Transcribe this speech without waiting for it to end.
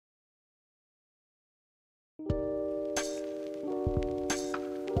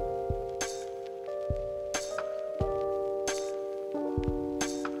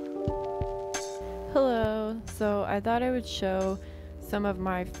So I thought I would show some of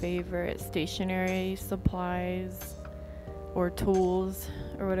my favorite stationery supplies or tools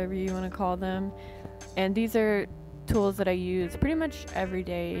or whatever you want to call them. And these are tools that I use pretty much every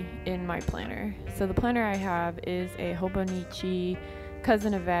day in my planner. So the planner I have is a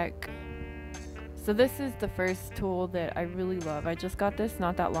𝚃𝚑𝚒𝚒𝚗𝚒𝚑𝓮𝓽. So this is the first tool that I really love. I just got this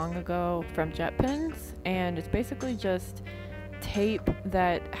not that long ago from JetPens, and it's basically just tape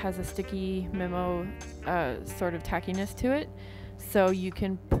that has a sticky memo sort of tackiness to it, so you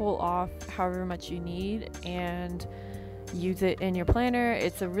can pull off however much you need and use it in your planner.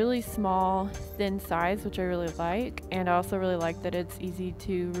 It's a really small, thin size, which I really like, and I also really like that it's easy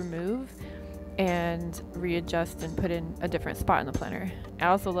to remove and readjust and put in a different spot in the planner. I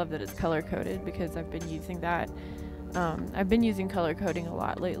also love that it's color coded because I've been using that. I've been using color coding a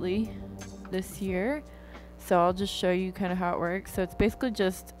lot lately this year, so I'll just show you kind of how it works. So it's basically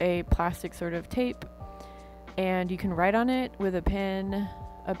just a plastic sort of tape, and you can write on it with a pen.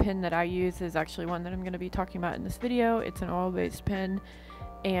 A pen that I use is actually one that I'm going to be talking about in this video. It's an oil-based pen,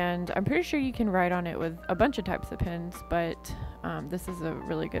 and I'm pretty sure you can write on it with a bunch of types of pens, but this is a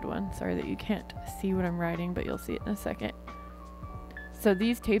really good one. Sorry that you can't see what I'm writing, but you'll see it in a second. So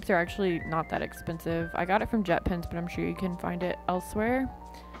these tapes are actually not that expensive. I got it from JetPens, but I'm sure you can find it elsewhere.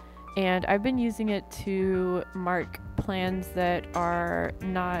 And I've been using it to mark plans that are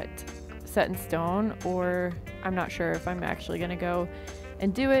not set in stone, or I'm not sure if I'm actually going to go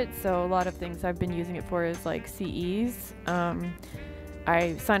and do it. So a lot of things I've been using it for is like CEs.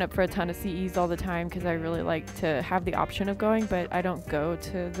 I sign up for a ton of CEs all the time because I really like to have the option of going, but I don't go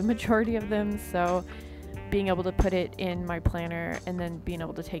to the majority of them. So being able to put it in my planner and then being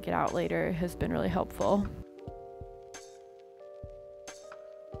able to take it out later has been really helpful.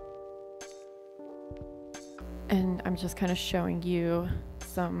 And I'm just kind of showing you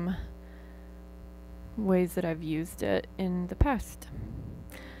some ways that I've used it in the past.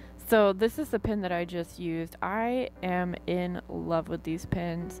 So this is the pen that I just used. I am in love with these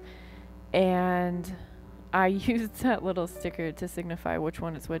pens, and I used that little sticker to signify which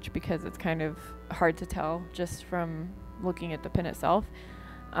one is which because it's kind of hard to tell just from looking at the pen itself.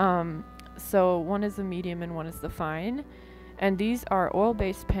 So one is the medium and one is the fine, and these are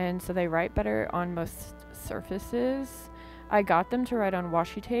oil-based pens, so they write better on most surfaces. I got them to write on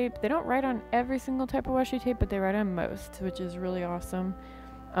washi tape. They don't write on every single type of washi tape, but they write on most, which is really awesome.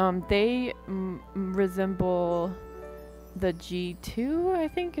 They resemble the G2, I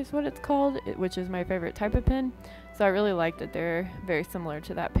think is what it's called, which is my favorite type of pen. So I really like that they're very similar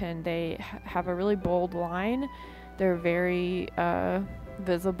to that pen. They have a really bold line. They're very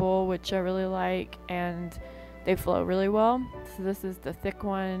visible, which I really like, and they flow really well. So this is the thick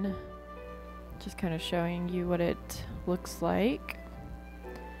one, just kind of showing you what it looks like.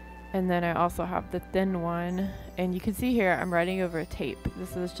 And then I also have the thin one, and you can see here I'm writing over a tape.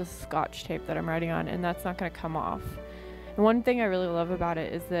 This is just Scotch tape that I'm writing on, and that's not going to come off. And one thing I really love about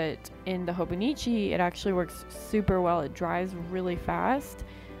it is that in the 𝚃𝚑𝚒𝚒𝚗𝚒, it actually works super well. It dries really fast.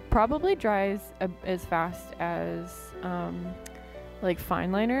 Probably dries as fast as like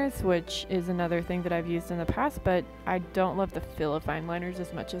fine liners, which is another thing that I've used in the past, but I don't love the feel of fine liners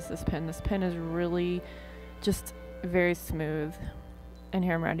as much as this pen. This pen is really just very smooth. And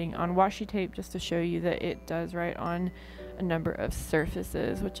here I'm writing on washi tape just to show you that it does write on a number of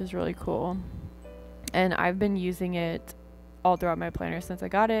surfaces, which is really cool. And I've been using it all throughout my planner since I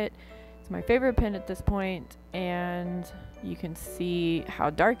got it. It's my favorite pen at this point, and you can see how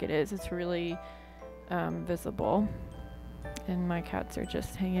dark it is. It's really visible. And my cats are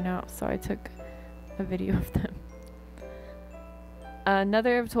just hanging out, so I took a video of them.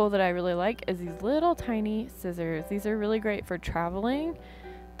 Another tool that I really like is these little tiny scissors. These are really great for traveling.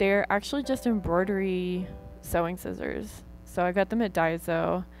 They're actually just embroidery sewing scissors. So I got them at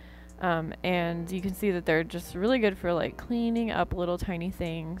Daiso, and you can see that they're just really good for like cleaning up little tiny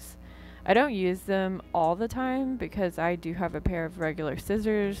things. I don't use them all the time because I do have a pair of regular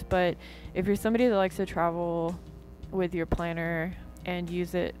scissors, but if you're somebody that likes to travel with your planner and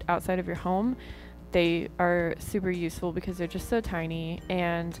use it outside of your home, they are super useful because they're just so tiny,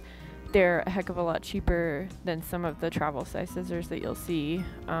 and they're a heck of a lot cheaper than some of the travel size scissors that you'll see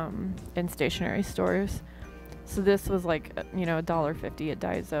in stationery stores. So this was like, you know, $1.50 at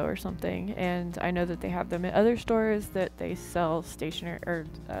Daiso or something, and I know that they have them at other stores that they sell stationery or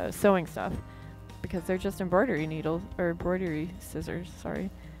sewing stuff because they're just embroidery needles or embroidery scissors, sorry.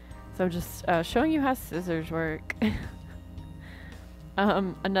 So I'm just showing you how scissors work.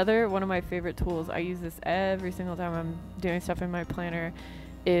 Another one of my favorite tools, I use this every single time I'm doing stuff in my planner,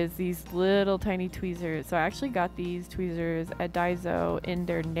 is these little tiny tweezers. So I actually got these tweezers at Daiso in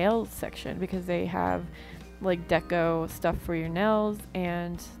their nails section because they have like deco stuff for your nails,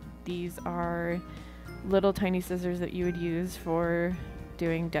 and these are little tiny scissors that you would use for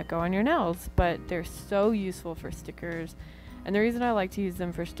doing deco on your nails, but they're so useful for stickers. And the reason I like to use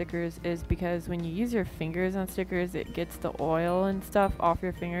them for stickers is because when you use your fingers on stickers, it gets the oil and stuff off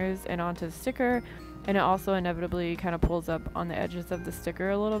your fingers and onto the sticker, and it also inevitably kind of pulls up on the edges of the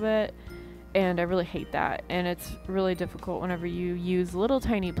sticker a little bit, and I really hate that. And it's really difficult whenever you use little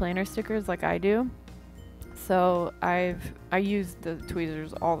tiny planner stickers like I do. So I use the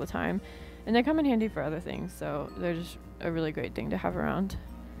tweezers all the time, and they come in handy for other things, so they're just a really great thing to have around.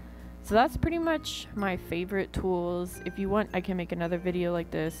 So that's pretty much my favorite tools. If you want, I can make another video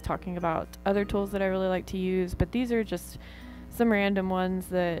like this talking about other tools that I really like to use, but these are just some random ones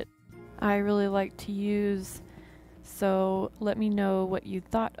that I really like to use. So let me know what you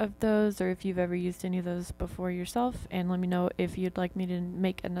thought of those, or if you've ever used any of those before yourself, and let me know if you'd like me to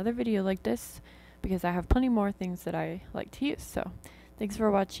make another video like this, because I have plenty more things that I like to use. So thanks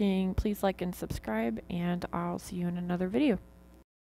for watching. Please like and subscribe, and I'll see you in another video.